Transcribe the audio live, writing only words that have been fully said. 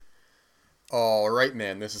Alright,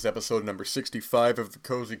 man, this is episode number 65 of the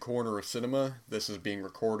Cozy Corner of Cinema. This is being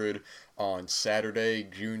recorded on Saturday,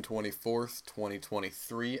 June 24th,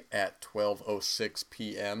 2023 at 12:06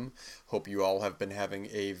 p.m. Hope you all have been having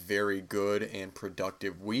a very good and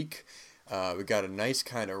productive week. We got a nice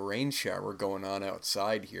kind of rain shower going on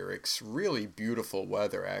outside here. It's really beautiful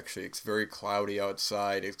weather, actually. It's very cloudy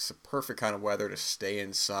outside. It's the perfect kind of weather to stay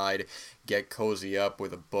inside, get cozy up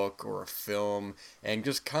with a book or a film, and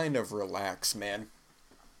just kind of relax, man.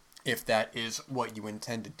 If that is what you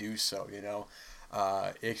intend to do so.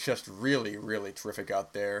 It's just really, really terrific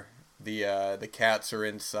out there. The cats are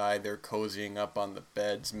inside. They're cozying up on the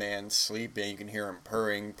beds, man, sleeping. You can hear them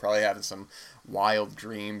purring, probably having some wild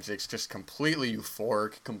dreams. It's just completely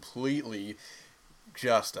euphoric, completely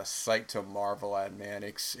just a sight to marvel at, man.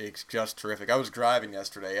 It's just terrific. I was driving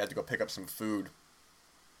yesterday. I had to go pick up some food,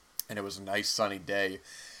 and it was a nice sunny day.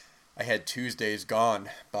 I had Tuesdays Gone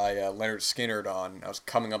by Leonard Skinner on. I was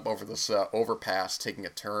coming up over this overpass, taking a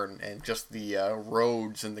turn, and just the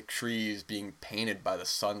roads and the trees being painted by the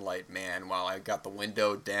sunlight, man, while I got the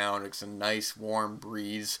window down. It's a nice warm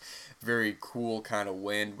breeze, very cool kind of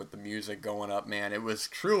wind with the music going up, man. It was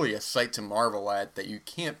truly a sight to marvel at that you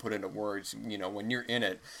can't put into words. When you're in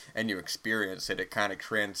it and you experience it, it kind of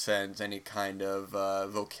transcends any kind of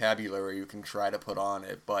vocabulary you can try to put on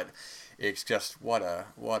it, but it's just what a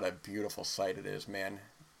beautiful sight it is, man.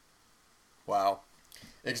 Wow.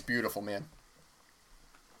 It's beautiful, man.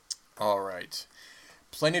 All right.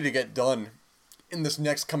 Plenty to get done in this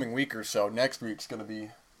next coming week or so. Next week's going to be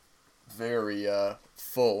very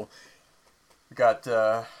full. We got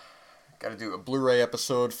to do a Blu-ray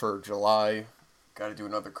episode for July. Got to do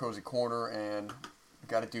another Cozy Corner, and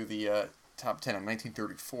got to do the top 10 of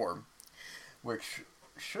 1934, which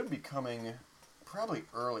should be coming probably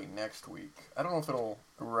early next week. I don't know if it'll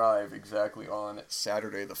arrive exactly on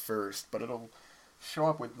Saturday the 1st, but it'll show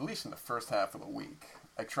up with at least in the first half of the week.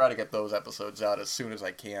 I try to get those episodes out as soon as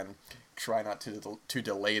I can. Try not to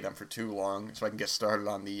delay them for too long so I can get started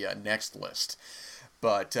on the next list.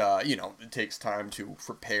 But, it takes time to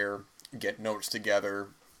prepare, get notes together,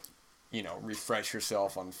 refresh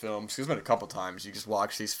yourself on films. There's been a couple times you just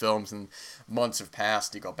watch these films and months have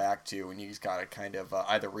passed you go back to, and you just gotta kind of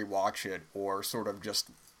either rewatch it or sort of just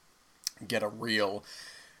get a real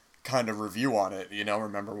kind of review on it,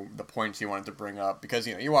 remember the points you wanted to bring up, because,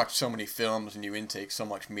 you watch so many films and you intake so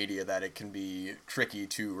much media that it can be tricky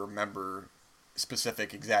to remember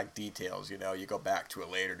specific exact details. You go back to it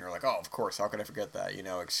later and you're like, oh, of course, how could I forget that?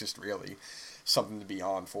 It's just really something to be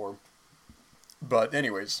on for. But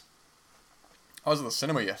anyways, I was at the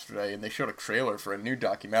cinema yesterday, and they showed a trailer for a new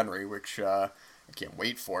documentary, which I can't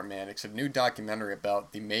wait for, man. It's a new documentary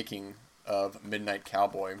about the making of Midnight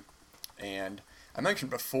Cowboy. And I mentioned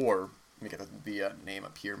before, let me get the name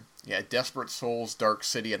up here. Yeah, Desperate Souls, Dark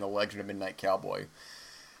City, and the Legend of Midnight Cowboy.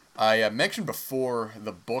 I mentioned before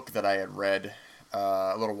the book that I had read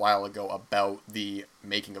a little while ago about the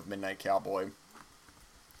making of Midnight Cowboy. Let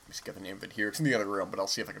me just get the name of it here. It's in the other room, but I'll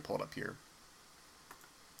see if I can pull it up here.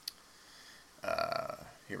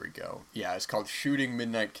 Here we go. Yeah, it's called Shooting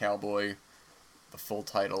Midnight Cowboy. The full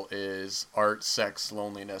title is Art, Sex,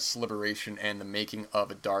 Loneliness, Liberation, and the Making of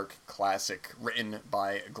a Dark Classic, written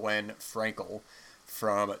by Glenn Frankel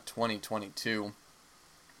from 2022,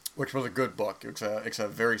 which was a good book. It's a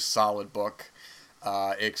very solid book.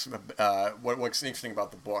 What's interesting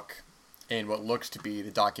about the book, and what looks to be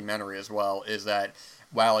the documentary as well, is that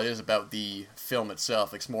while it is about the film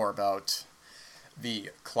itself, it's more about the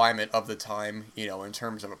climate of the time, in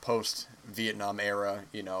terms of a post-Vietnam era.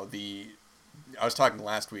 I was talking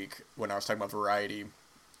last week when I was talking about Variety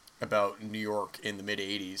about New York in the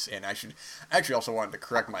mid-'80s, and I actually also wanted to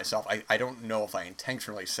correct myself. I don't know if I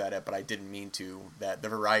intentionally said it, but I didn't mean to, that the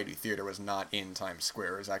Variety Theater was not in Times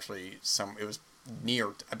Square. It was actually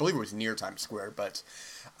I believe it was near Times Square, but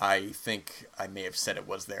I think I may have said it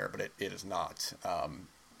was there, but it is not.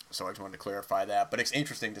 So I just wanted to clarify that. But it's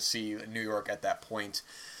interesting to see New York at that point,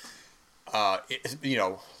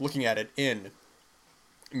 looking at it in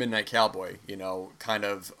Midnight Cowboy, kind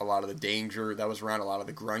of a lot of the danger that was around, a lot of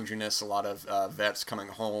the grunginess, a lot of vets coming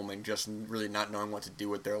home and just really not knowing what to do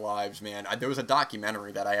with their lives, man. There was a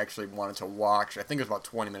documentary that I actually wanted to watch. I think it was about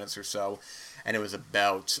 20 minutes or so, and it was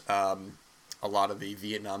about a lot of the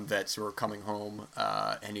Vietnam vets who were coming home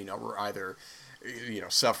and, were either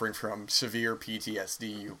suffering from severe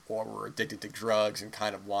PTSD or were addicted to drugs and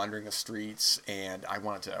kind of wandering the streets, and I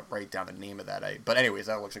wanted to write down the name of that. But anyways,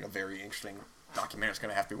 that looks like a very interesting documentary. It's going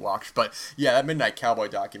to have to be watched. But yeah, that Midnight Cowboy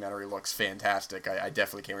documentary looks fantastic. I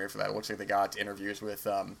definitely can't wait for that. It looks like they got interviews with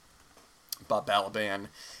Bob Balaban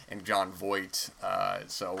and John Voight.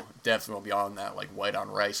 So definitely will be on that, like White on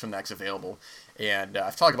Rice, when that's available. And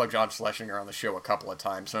I've talked about John Schlesinger on the show a couple of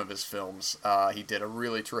times, some of his films. He did a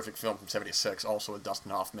really terrific film from '76, also with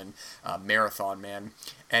Dustin Hoffman, Marathon Man.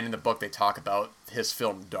 And in the book they talk about his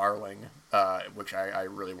film Darling, which I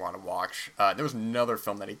really want to watch. There was another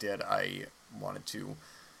film that he did I wanted to...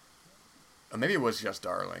 maybe it was just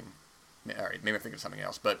Darling. Alright, maybe I'm thinking of something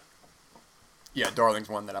else. But yeah, Darling's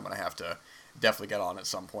one that I'm going to have to definitely get on at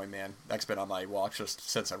some point, man. That's been on my watch list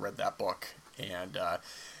since I read that book. And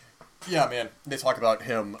yeah, man, they talk about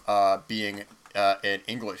him being an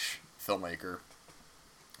English filmmaker,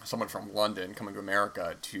 someone from London coming to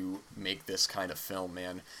America to make this kind of film,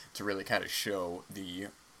 man, to really kind of show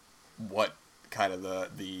what kind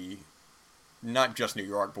of the not just New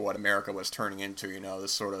York, but what America was turning into,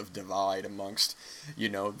 this sort of divide amongst,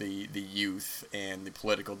 the youth, and the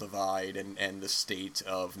political divide, and the state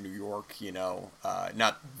of New York,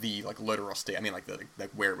 not the, like, literal state, I mean, like,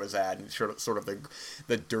 where it was at, and sort of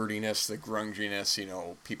the dirtiness, the grunginess,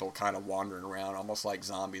 people kind of wandering around, almost like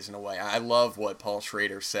zombies in a way. I love what Paul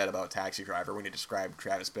Schrader said about Taxi Driver when he described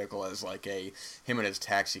Travis Bickle as, like, him and his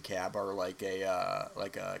taxi cab are like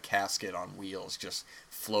a casket on wheels, just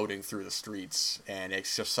floating through the streets, and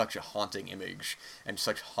it's just such a haunting image and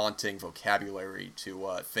such haunting vocabulary to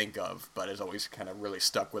think of, but it's always kind of really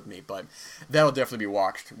stuck with me. But that'll definitely be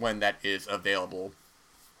watched when that is available,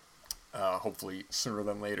 hopefully sooner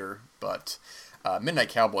than later. But Midnight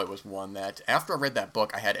Cowboy was one that, after I read that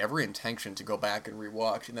book, I had every intention to go back and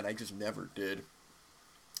rewatch, and then I just never did.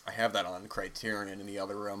 I have that on Criterion in the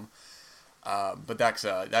other room. But that's,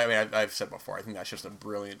 I've said before, I think that's just a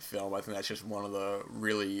brilliant film. I think that's just one of the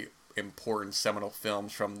really important seminal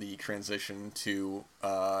films from the transition to,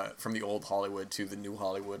 from the old Hollywood to the new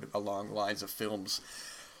Hollywood, along the lines of films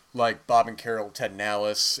like Bob and Carol, Ted and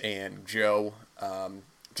Alice, and Joe.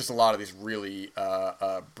 Just a lot of these really,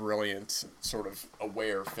 brilliant, sort of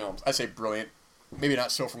aware films. I say brilliant, maybe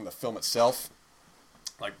not so from the film itself.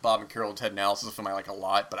 Like Bob and Carol and Ted and Alice is a film I like a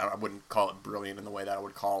lot, but I wouldn't call it brilliant in the way that I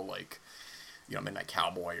would call, like, Midnight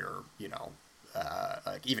Cowboy, or,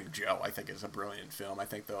 like even Joe, I think, is a brilliant film. I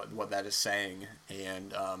think what that is saying,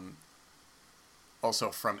 and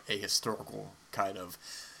also from a historical kind of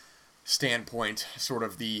standpoint, sort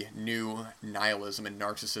of the new nihilism and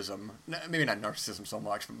narcissism, maybe not narcissism so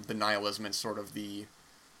much, but the nihilism and sort of the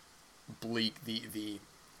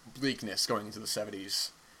bleakness going into the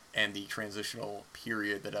 70s and the transitional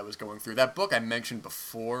period that I was going through. That book I mentioned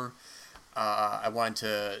before, I wanted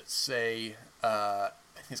to say, I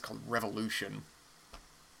think it's called Revolution,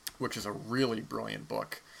 which is a really brilliant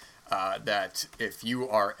book, that if you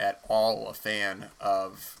are at all a fan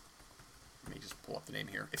of, let me just pull up the name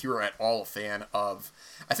here, if you are at all a fan of,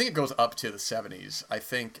 I think it goes up to the 70s, I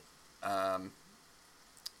think,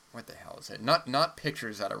 what the hell is it, not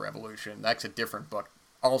Pictures at a Revolution, that's a different book,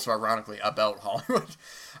 also ironically about Hollywood,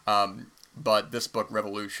 but this book,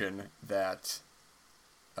 Revolution, that,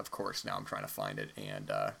 of course, now I'm trying to find it,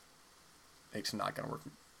 and it's not going to work.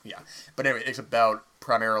 Yeah. But anyway, it's about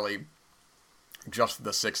primarily just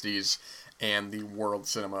the 60s and the world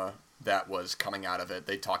cinema that was coming out of it.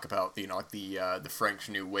 They talk about, like the French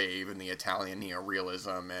New Wave and the Italian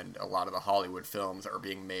neorealism and a lot of the Hollywood films that are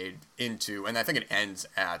being made into, and I think it ends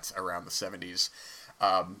at around the 70s,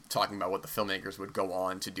 talking about what the filmmakers would go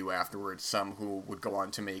on to do afterwards, some who would go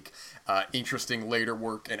on to make interesting later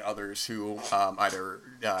work, and others who either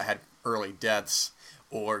had early deaths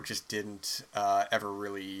or just didn't ever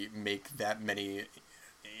really make that many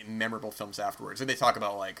memorable films afterwards. And they talk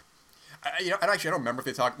about, like, and actually I don't remember if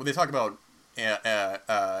they talk about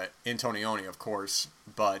Antonioni, of course,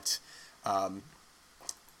 but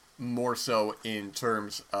more so in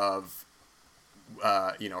terms of,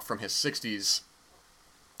 from his 60s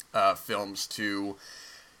films to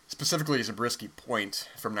specifically Zabriskie Point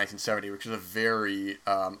from 1970, which is a very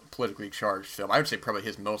politically charged film. I would say probably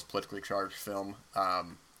his most politically charged film,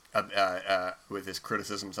 with his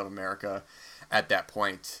criticisms of America at that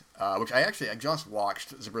point, which I just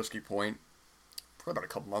watched Zabriskie Point probably about a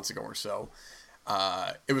couple months ago or so.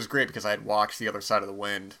 It was great because I had watched The Other Side of the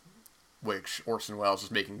Wind, which Orson Welles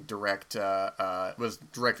was making was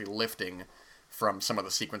directly lifting from some of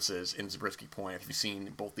the sequences in Zabriskie Point. If you've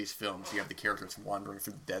seen both these films, you have the characters wandering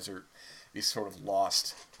through the desert, these sort of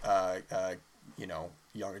lost,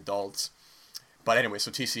 young adults. But anyway, so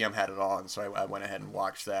TCM had it on, so I went ahead and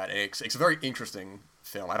watched that. And it's a very interesting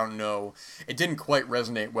film. I don't know, it didn't quite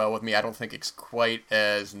resonate well with me. I don't think it's quite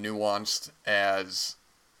as nuanced as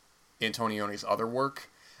Antonioni's other work.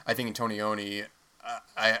 I think Antonioni,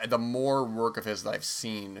 the more work of his that I've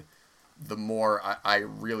seen, the more I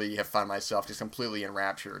really have found myself just completely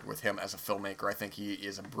enraptured with him as a filmmaker. I think he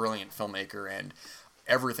is a brilliant filmmaker, and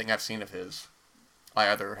everything I've seen of his, I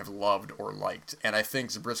either have loved or liked. And I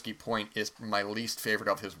think Zabriskie Point is my least favorite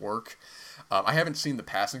of his work. I haven't seen The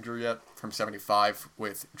Passenger yet from '75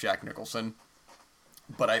 with Jack Nicholson,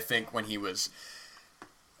 but I think when he was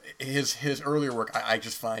his earlier work, I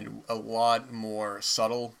just find a lot more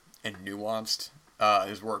subtle and nuanced.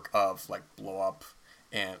 His work of like Blow Up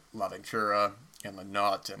and La Ventura and La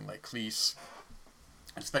Notte and Les Clis,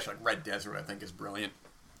 especially like Red Desert, I think is brilliant.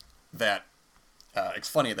 That it's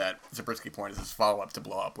funny that Zabriskie Point is his follow-up to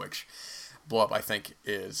Blow Up, which Blow Up I think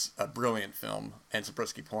is a brilliant film, and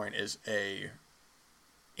Zabriskie Point is a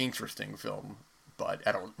interesting film. But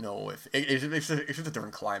I don't know if it's just a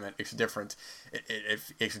different climate. It's a different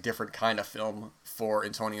kind of film for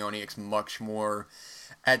Antonioni. It's much more,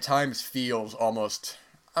 at times feels almost,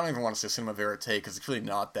 I don't even want to say cinema verite because it's really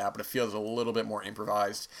not that, but it feels a little bit more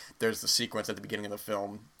improvised. There's the sequence at the beginning of the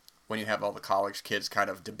film when you have all the college kids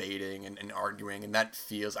kind of debating and arguing, and that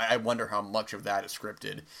feels, I wonder how much of that is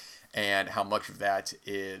scripted and how much of that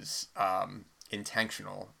is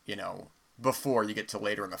intentional, before you get to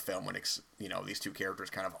later in the film when it's, these two characters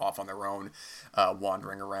kind of off on their own,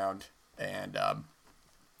 wandering around. And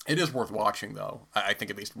it is worth watching, though. I think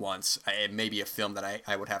at least once. It may be a film that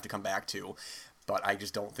I would have to come back to, but I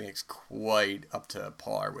just don't think it's quite up to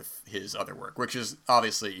par with his other work, which is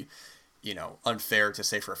obviously, unfair to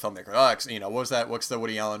say for a filmmaker. What was that? What's the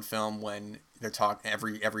Woody Allen film when they're talking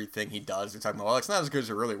everything he does? They're talking about, it's not as good as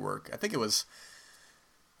your early work. I think it was,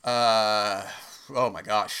 oh my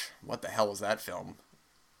gosh, what the hell was that film?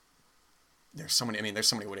 There's so many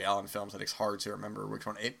Woody Allen films that it's hard to remember which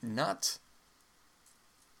one.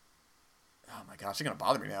 Oh my gosh, it's going to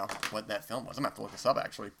bother me now what that film was. I'm going to have to look this up,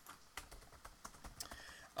 actually.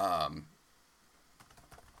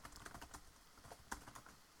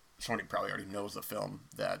 Somebody probably already knows the film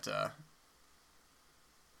that,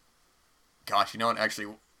 gosh,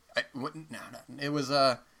 actually, it was,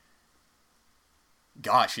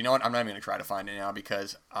 gosh, I'm not even going to try to find it now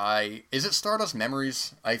because is it Stardust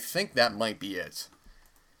Memories? I think that might be it.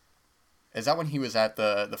 Is that when he was at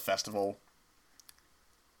the festival?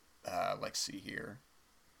 Let's see here.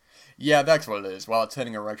 Yeah, that's what it is. While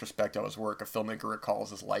attending a retrospective of his work, a filmmaker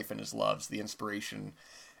recalls his life and his loves, the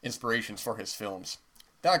inspirations for his films.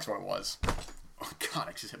 That's what it was. Oh god,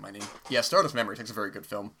 I just hit my name. Yeah, Stardust Memories. It's a very good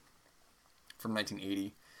film from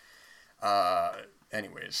 1980.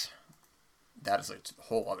 Anyways, that is a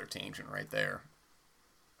whole other tangent right there.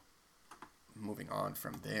 Moving on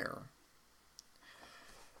from there.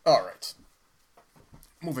 Alright.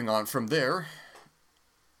 Moving on from there.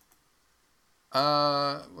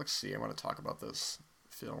 Let's see. I want to talk about this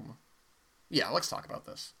film. Yeah, let's talk about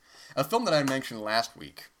this. A film that I mentioned last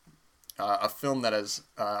week. A film that has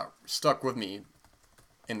stuck with me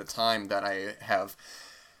in the time that I have,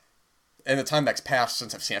 in the time that's passed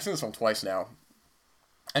since I've seen this film twice now.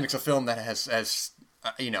 And it's a film that has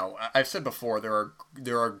I've said before,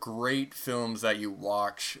 there are great films that you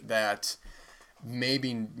watch that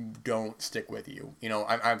maybe don't stick with you.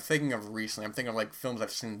 I'm thinking of like films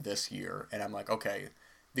I've seen this year, and I'm like, okay,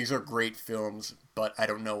 these are great films, but I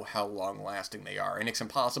don't know how long lasting they are. And it's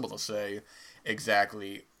impossible to say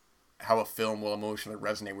exactly how a film will emotionally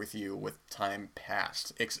resonate with you with time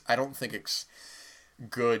past. I don't think it's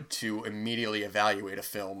good to immediately evaluate a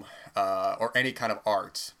film or any kind of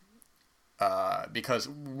art because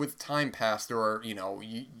with time past, there are,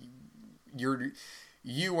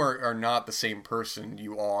 you are not the same person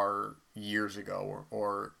you are years ago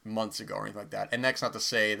or months ago or anything like that. And that's not to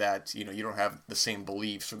say that, you don't have the same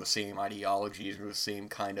beliefs or the same ideologies or the same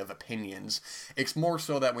kind of opinions. It's more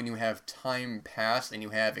so that when you have time past and you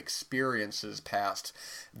have experiences past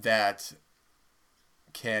that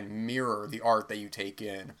can mirror the art that you take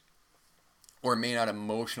in or may not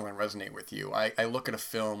emotionally resonate with you. I look at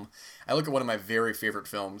one of my very favorite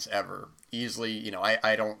films ever. Easily,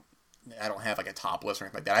 I don't have like a top list or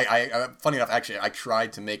anything like that. I funny enough, actually, I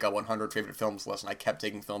tried to make a 100 favorite films list, and I kept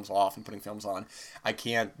taking films off and putting films on. I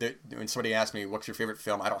can't. When somebody asks me what's your favorite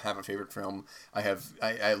film, I don't have a favorite film.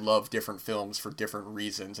 I love different films for different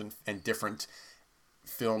reasons, and different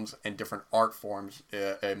films and different art forms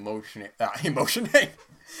emotion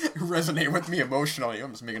resonate with me emotionally.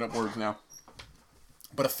 I'm just making up words now.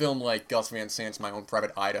 But a film like Gus Van Sant's My Own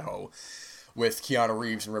Private Idaho, with Keanu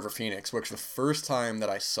Reeves and River Phoenix, which the first time that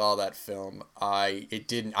I saw that film, I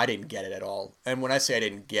didn't get it at all. And when I say I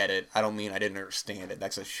didn't get it, I don't mean I didn't understand it.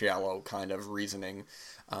 That's a shallow kind of reasoning.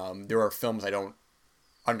 There are films I don't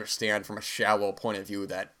understand from a shallow point of view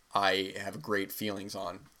that I have great feelings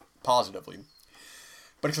on, positively.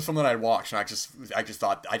 But it's a film that I watched, and I just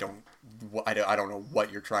thought I don't know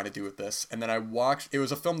what you're trying to do with this. And then I watched. It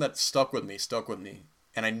was a film that stuck with me,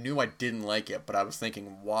 and I knew I didn't like it, but I was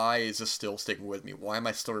thinking, why is this still sticking with me? Why am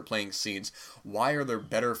I still replaying scenes? Why are there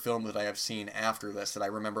better films that I have seen after this that I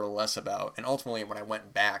remember less about? And ultimately, when I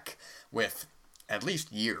went back with at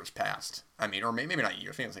least years passed. I mean, or maybe not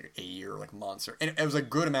years. Maybe it was like a year, like months, and it was a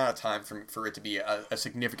good amount of time for it to be a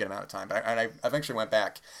significant amount of time. But I eventually went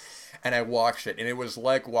back, and I watched it, and it was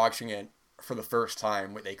like watching it for the first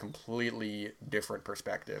time with a completely different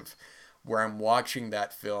perspective, where I'm watching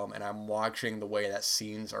that film and I'm watching the way that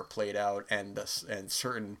scenes are played out and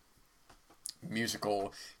certain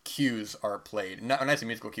musical cues are played. Not when I say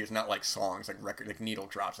musical cues, not like songs, like record, like needle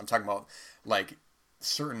drops. I'm talking about like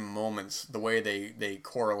certain moments, the way they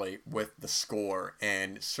correlate with the score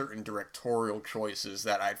and certain directorial choices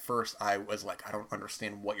that at first I was like, I don't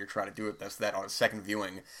understand what you're trying to do with this. That on a second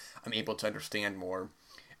viewing, I'm able to understand more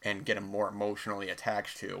and get more emotionally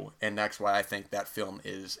attached to. And that's why I think that film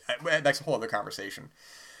is, that's a whole other conversation.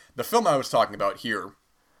 The film I was talking about here,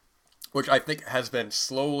 which I think has been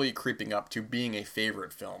slowly creeping up to being a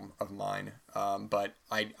favorite film of mine, but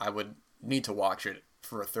I would need to watch it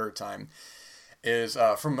for a third time, is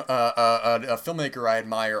from a filmmaker I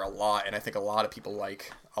admire a lot, and I think a lot of people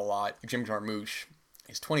like a lot, Jim Jarmusch.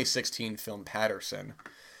 His 2016 film Paterson,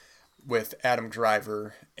 with Adam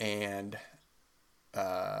Driver and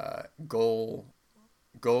Golshifteh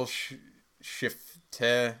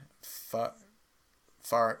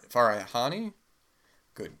Farahani.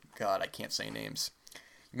 Good God, I can't say names.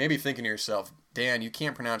 You may be thinking to yourself, Dan, you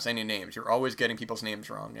can't pronounce any names. You're always getting people's names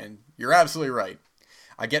wrong, and you're absolutely right.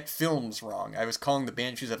 I get films wrong. I was calling the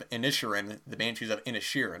Banshees of Inisherin the Banshees of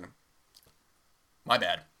Inisherin. My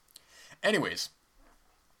bad. Anyways,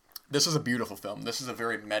 this is a beautiful film. This is a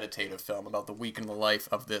very meditative film about the week in the life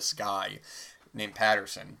of this guy named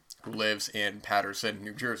Paterson, who lives in Paterson,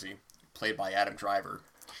 New Jersey, played by Adam Driver.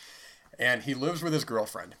 And he lives with his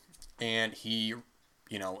girlfriend, and he,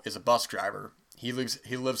 is a bus driver. He lives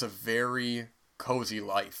a very cozy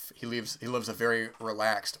life. He lives a very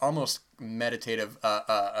relaxed, almost meditative,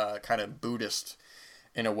 kind of Buddhist,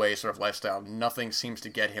 in a way, sort of lifestyle. Nothing seems to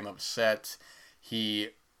get him upset.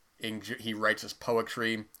 He writes his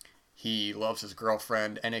poetry. He loves his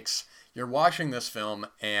girlfriend, and you're watching this film,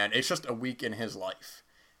 and it's just a week in his life,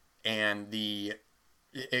 and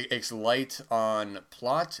it's light on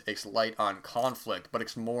plot, it's light on conflict, but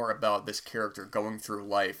it's more about this character going through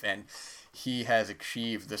life, and he has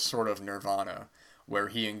achieved this sort of nirvana where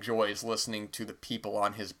he enjoys listening to the people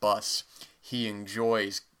on his bus. He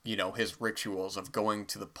enjoys, his rituals of going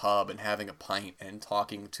to the pub and having a pint and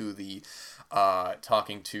talking to the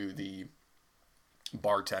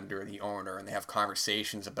bartender and the owner, and they have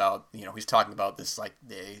conversations about, he's talking about this, like,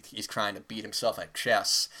 he's trying to beat himself at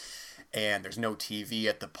chess, and there's no TV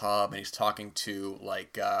at the pub, and he's talking to,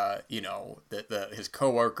 like, his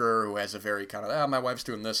coworker who has a very kind of, my wife's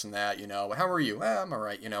doing this and that, how are you? I'm all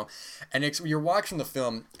right, and you're watching the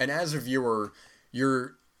film, and as a viewer,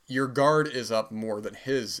 your guard is up more than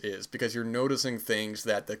his is, because you're noticing things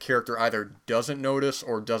that the character either doesn't notice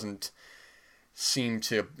or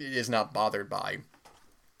is not bothered by.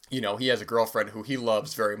 He has a girlfriend who he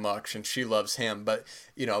loves very much, and she loves him, but,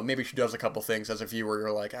 maybe she does a couple things as a viewer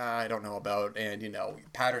you're like, I don't know about, and,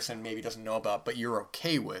 Paterson maybe doesn't know about, but you're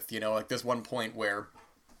okay with, like there's one point where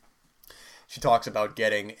she talks about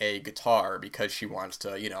getting a guitar because she wants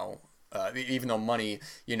to, even though money,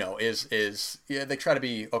 they try to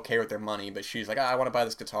be okay with their money, but she's like, I want to buy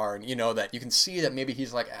this guitar, and that you can see that maybe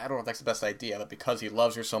he's like, I don't know if that's the best idea, but because he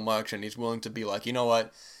loves her so much, and he's willing to be like, you know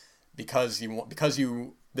what, because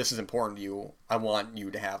this is important to you, I want you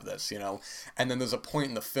to have this, and then there's a point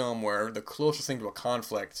in the film where the closest thing to a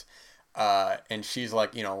conflict, and she's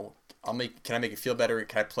like, can I make you feel better,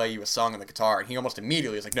 can I play you a song on the guitar, and he almost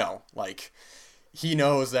immediately is like, no, like, he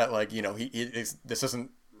knows that, like, this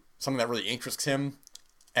isn't something that really interests him,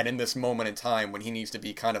 and in this moment in time when he needs to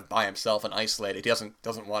be kind of by himself and isolated, he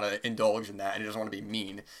doesn't want to indulge in that, and he doesn't want to be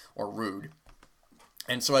mean or rude.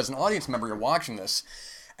 And so as an audience member, you're watching this,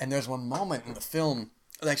 and there's one moment in the film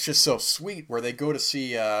that's just so sweet where they go to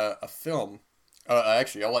see a film.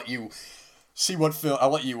 Actually, I'll let you see what film.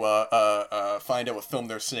 I'll let you find out what film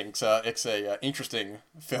they're seeing. It's a interesting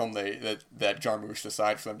film that Jarmusch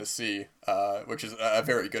decides for them to see, which is a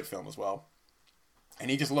very good film as well.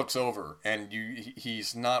 And he just looks over, and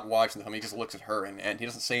he's not watching the film. He just looks at her, and he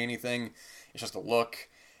doesn't say anything. It's just a look,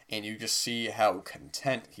 and you just see how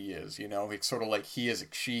content he is. It's sort of like he has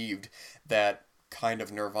achieved that kind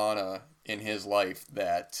of nirvana in his life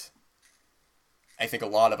that I think a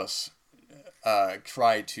lot of us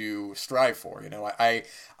try to strive for.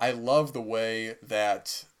 I love the way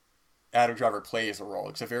that Adam Driver plays a role.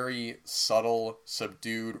 It's a very subtle,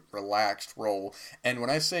 subdued, relaxed role. And when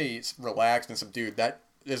I say relaxed and subdued, that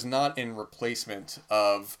is not in replacement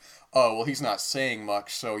of, oh, well, he's not saying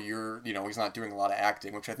much, so he's not doing a lot of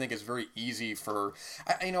acting, which I think is very easy for,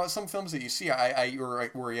 some films that you see,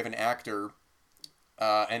 where you have an actor,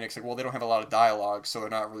 and it's like, well, they don't have a lot of dialogue, so they're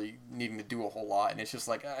not really needing to do a whole lot. And it's just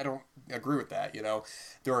like, I don't agree with that,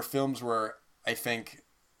 There are films where I think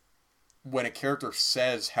when a character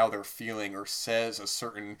says how they're feeling or says a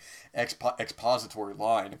certain expository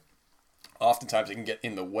line, oftentimes it can get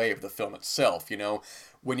in the way of the film itself.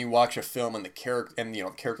 When you watch a film and the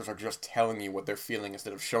characters are just telling you what they're feeling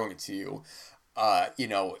instead of showing it to you,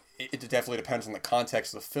 it definitely depends on the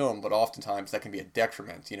context of the film, but oftentimes that can be a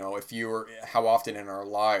detriment. How often in our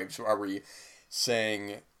lives are we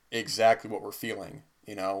saying exactly what we're feeling?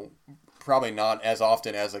 Probably not as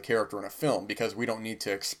often as a character in a film, because we don't need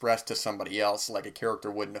to express to somebody else like a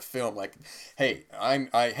character would in a film, like, hey,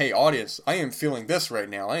 hey audience, I am feeling this right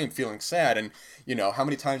now, I am feeling sad. And how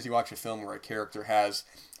many times do you watch a film where a character has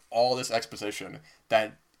all this exposition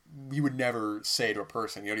that you would never say to a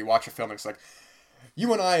person? You watch a film and it's like,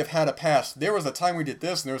 you and I have had a past. There was a time we did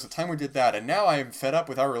this, and there was a time we did that, and now I am fed up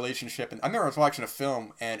with our relationship. And I remember I was watching a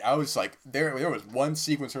film, and I was like, there was one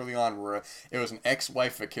sequence early on where it was an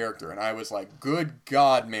ex-wife of a character, and I was like, good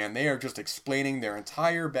God, man, they are just explaining their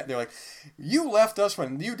entire... They're like, you left us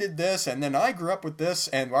when you did this, and then I grew up with this,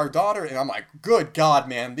 and our daughter... And I'm like, good God,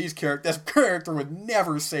 man, this character would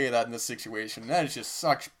never say that in this situation. That is just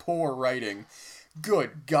such poor writing.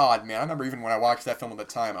 Good God, man. I remember even when I watched that film at the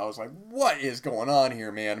time, I was like, what is going on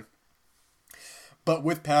here, man? But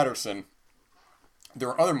with Paterson, there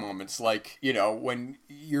are other moments, like, when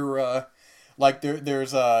you're,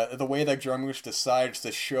 there's the way that Jarmusch decides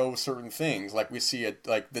to show certain things. Like, we see it,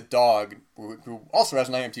 like, the dog, who also has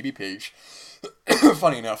an IMDb page,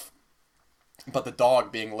 funny enough, but the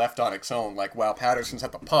dog being left on its own, like, while Paterson's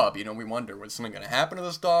at the pub, we wonder, was something going to happen to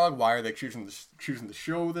this dog? Why are they choosing to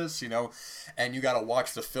show this, And you got to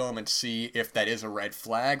watch the film and see if that is a red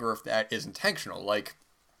flag or if that is intentional. Like,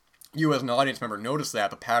 you as an audience member notice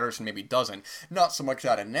that, but Paterson maybe doesn't. Not so much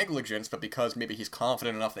out of negligence, but because maybe he's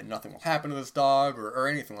confident enough that nothing will happen to this dog or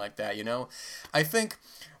anything like that, I think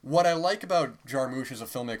what I like about Jarmusch as a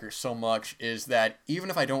filmmaker so much is that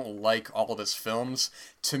even if I don't like all of his films,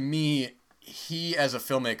 to me, he as a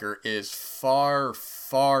filmmaker is far,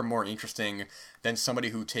 far more interesting than somebody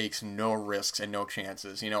who takes no risks and no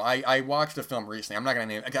chances. I watched a film recently. I'm not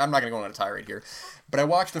gonna go on a tirade here, but I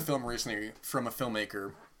watched a film recently from a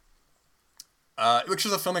filmmaker, which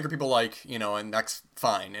is a filmmaker people like, and that's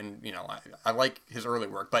fine. And I like his early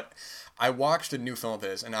work, but I watched a new film of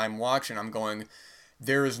his, and I'm going,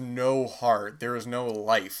 there is no heart, there is no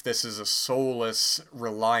life. This is a soulless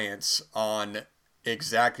reliance on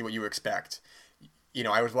exactly what you expect.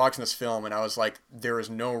 I was watching this film and I was like, there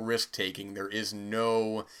is no risk taking, there is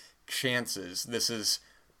no chances. This is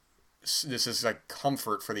like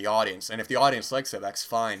comfort for the audience, and if the audience likes it, that's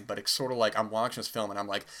fine. But it's sort of like I'm watching this film and I'm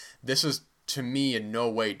like, this is to me in no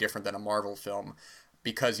way different than a Marvel film,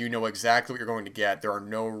 because you know exactly what you're going to get. There are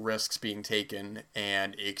no risks being taken,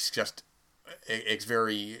 and it's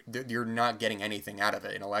very, you're not getting anything out of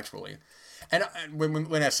it intellectually. And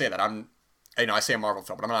when I say that, I say a Marvel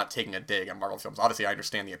film, but I'm not taking a dig on Marvel films. Obviously, I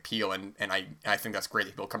understand the appeal, and I think that's great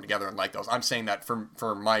that people come together and like those. I'm saying that from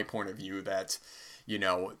my point of view, that,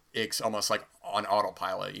 it's almost like on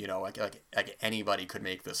autopilot, like anybody could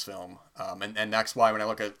make this film. And that's why when I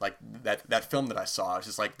look at, like, that film that I saw, it's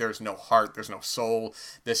just like, there's no heart, there's no soul.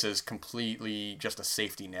 This is completely just a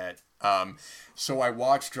safety net. So I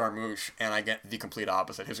watched Jarmusch, and I get the complete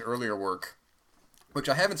opposite. His earlier work, which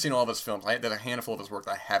I haven't seen all of his films. There's a handful of his work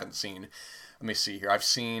that I haven't seen. Let me see here. I've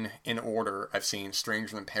seen, in order,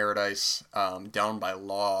 Stranger Than Paradise, Down by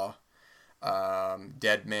Law,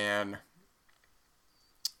 Dead Man,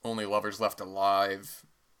 Only Lovers Left Alive,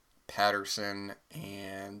 Paterson,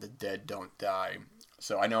 and The Dead Don't Die.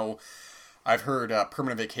 So I know I've heard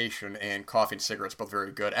Permanent Vacation and Coffee and Cigarettes, both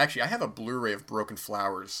very good. Actually, I have a Blu-ray of Broken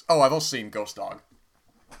Flowers. Oh, I've also seen Ghost Dog.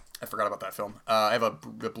 I forgot about that film. I have a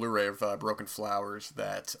Blu-ray of Broken Flowers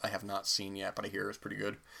that I have not seen yet, but I hear is pretty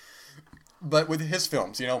good. But with his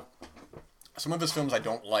films, some of his films I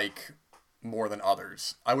don't like more than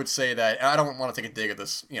others. I would say that, and I don't want to take a dig at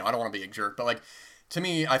this, I don't want to be a jerk, but, like, To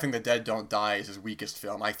me, I think The Dead Don't Die is his weakest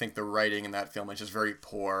film. I think the writing in that film is just very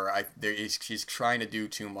poor. He's trying to do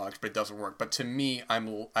too much, but it doesn't work. But to me,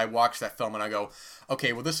 I watch that film and I go,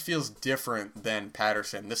 okay, well, this feels different than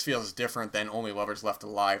Paterson. This feels different than Only Lovers Left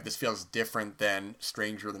Alive. This feels different than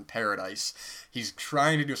Stranger Than Paradise. He's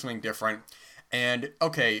trying to do something different. And,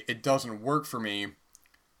 okay, it doesn't work for me,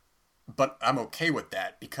 but I'm okay with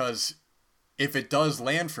that, because if it does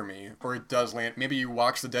land for me, or it does land, maybe you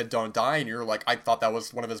watch The Dead Don't Die and you're like, I thought that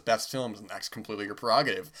was one of his best films, and that's completely your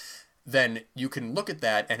prerogative. Then you can look at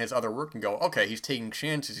that and his other work and go, okay, he's taking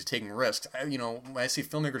chances, he's taking risks. When I see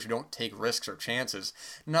filmmakers who don't take risks or chances,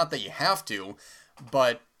 not that you have to,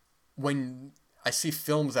 but when I see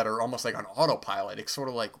films that are almost like on autopilot, it's sort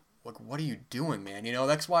of like what are you doing, man?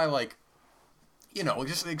 That's why,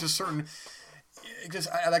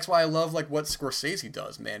 that's why I love what Scorsese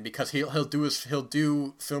does, man, because he'll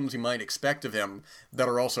do films you might expect of him that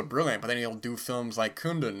are also brilliant, but then he'll do films like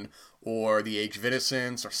Kundun or The Age of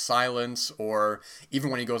Innocence or Silence, or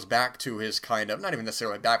even when he goes back to his kind of, not even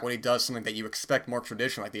necessarily back, when he does something that you expect more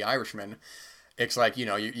traditional, like The Irishman. It's like, you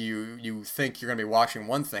think you're going to be watching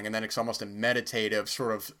one thing, and then it's almost a meditative,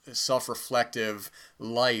 sort of self-reflective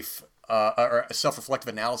life, or a self-reflective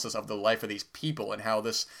analysis of the life of these people and how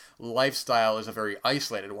this lifestyle is a very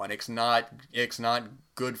isolated one. It's not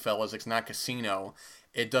Goodfellas, it's not Casino.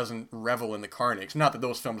 It doesn't revel in the carnage. Not that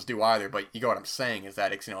those films do either, but you get what I'm saying, is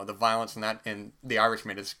that it's, the violence in The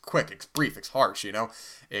Irishman is quick, it's brief, it's harsh,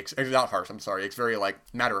 It's not harsh, I'm sorry. It's very,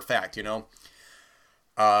 matter of fact,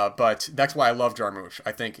 But that's why I love Jarmusch.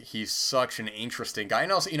 I think he's such an interesting guy.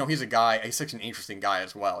 And also, he's such an interesting guy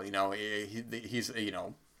as well. He's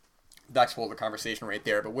that's whole the conversation right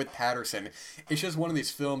there. But with Paterson, it's just one of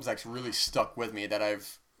these films that's really stuck with me that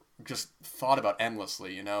I've just thought about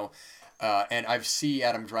endlessly, and I've seen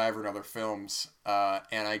Adam Driver in other films,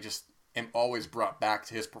 and I just am always brought back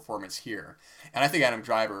to his performance here. And I think Adam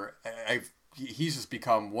Driver, he's just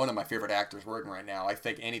become one of my favorite actors working right now. I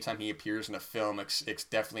think anytime he appears in a film, it's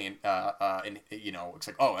definitely, it's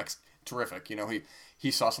like, oh, that's terrific.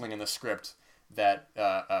 He saw something in the script that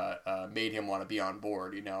made him want to be on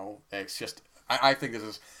board. It's just, I think this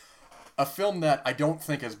is a film that I don't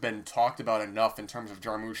think has been talked about enough in terms of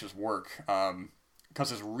Jarmusch's work.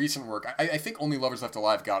 Because his recent work, I think Only Lovers Left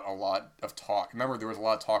Alive got a lot of talk. Remember, there was a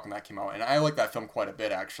lot of talk when that came out, and I like that film quite a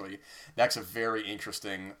bit, actually. That's a very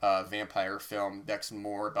interesting vampire film that's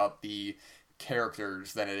more about the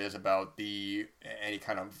characters than it is about any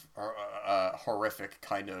kind of horrific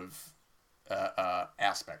kind of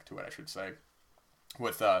aspect to it, I should say.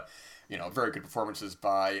 With, very good performances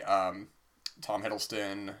by Tom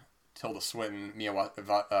Hiddleston, Tilda Swinton, how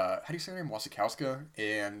do you say her name? Wasikowska,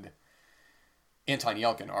 and Anton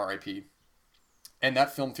Yelchin, R.I.P. And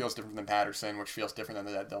that film feels different than Paterson, which feels different than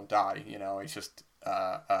The Dead Don't Die. It's just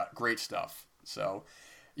great stuff. So,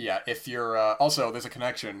 yeah, if you're... also, there's a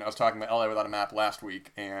connection. I was talking about LA Without a Map last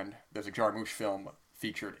week, and there's a Jarmusch film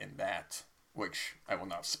featured in that, which I will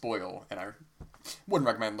not spoil, and I wouldn't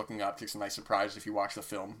recommend looking up. It's a nice surprise if you watch the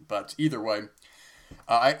film. But either way,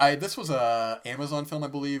 this was a Amazon film, I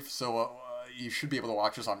believe, so you should be able to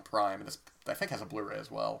watch this on Prime, and this, I think, has a Blu-ray as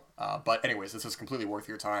well. But anyways, this is completely worth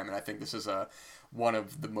your time, and I think this is one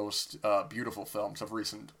of the most beautiful films of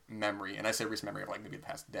recent memory, and I say recent memory of maybe the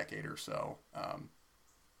past decade or so,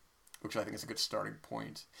 which I think is a good starting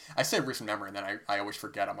point. I say recent memory, and then I always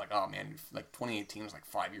forget. I'm like, oh man, 2018 was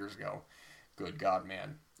 5 years ago. Good God,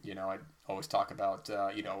 man. I always talk about,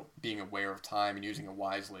 being aware of time and using it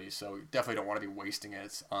wisely, so you definitely don't want to be wasting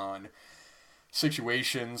it on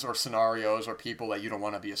situations or scenarios or people that you don't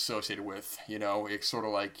want to be associated with. It's sort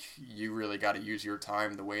of like you really got to use your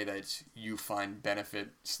time the way that you find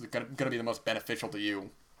benefits going to be the most beneficial to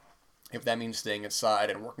you. If that means staying inside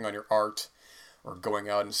and working on your art, or going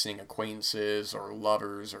out and seeing acquaintances or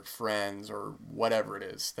lovers or friends or whatever it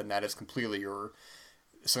is, then that is completely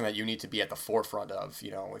something that you need to be at the forefront of.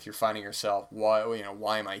 If you're finding yourself, why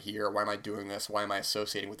am I here? Why am I doing this? Why am I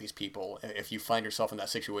associating with these people? If you find yourself in that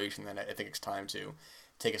situation, then I think it's time to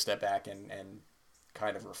take a step back and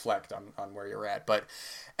kind of reflect on where you're at. But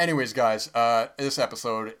anyways, guys, this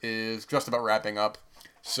episode is just about wrapping up.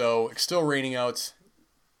 So it's still raining out,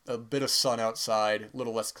 a bit of sun outside, a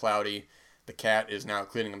little less cloudy. The cat is now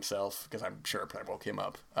cleaning himself because I'm sure I probably woke him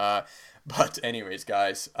up. But anyways,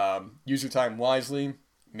 guys, use your time wisely.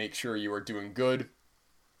 Make sure you are doing good.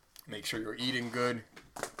 Make sure you're eating good.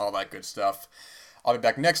 All that good stuff. I'll be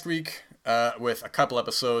back next week with a couple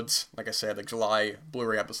episodes. Like I said, the July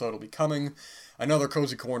Blu-ray episode will be coming. Another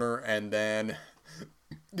Cozy Corner, and then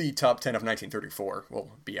the top 10 of 1934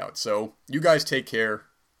 will be out. So you guys take care.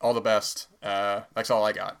 All the best. That's all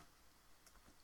I got.